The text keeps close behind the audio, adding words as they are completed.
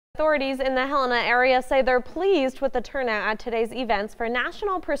Authorities in the Helena area say they're pleased with the turnout at today's events for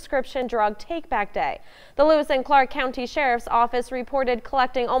National Prescription Drug Take Back Day. The Lewis and Clark County Sheriff's Office reported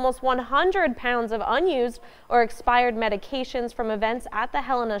collecting almost 100 pounds of unused or expired medications from events at the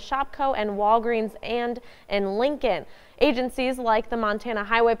Helena Shopco and Walgreens and in Lincoln. Agencies like the Montana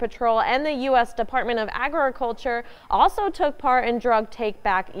Highway Patrol and the U.S. Department of Agriculture also took part in drug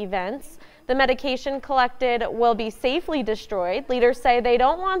take-back events. The medication collected will be safely destroyed. Leaders say they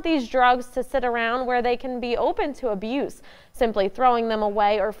don't want these drugs to sit around where they can be open to abuse. Simply throwing them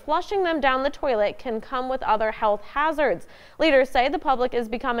away or flushing them down the toilet can come with other health hazards. Leaders say the public is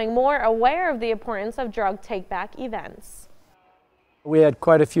becoming more aware of the importance of drug take-back events. We had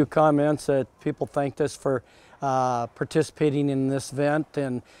quite a few comments that people thanked us for participating in this event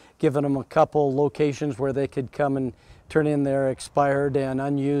and giving them a couple locations where they could come and turn in their expired and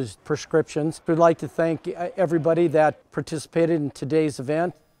unused prescriptions. We'd like to thank everybody that participated in today's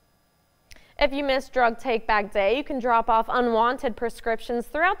event. If you missed Drug Take Back Day, you can drop off unwanted prescriptions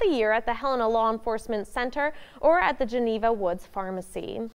throughout the year at the Helena Law Enforcement Center or at the Geneva Woods Pharmacy.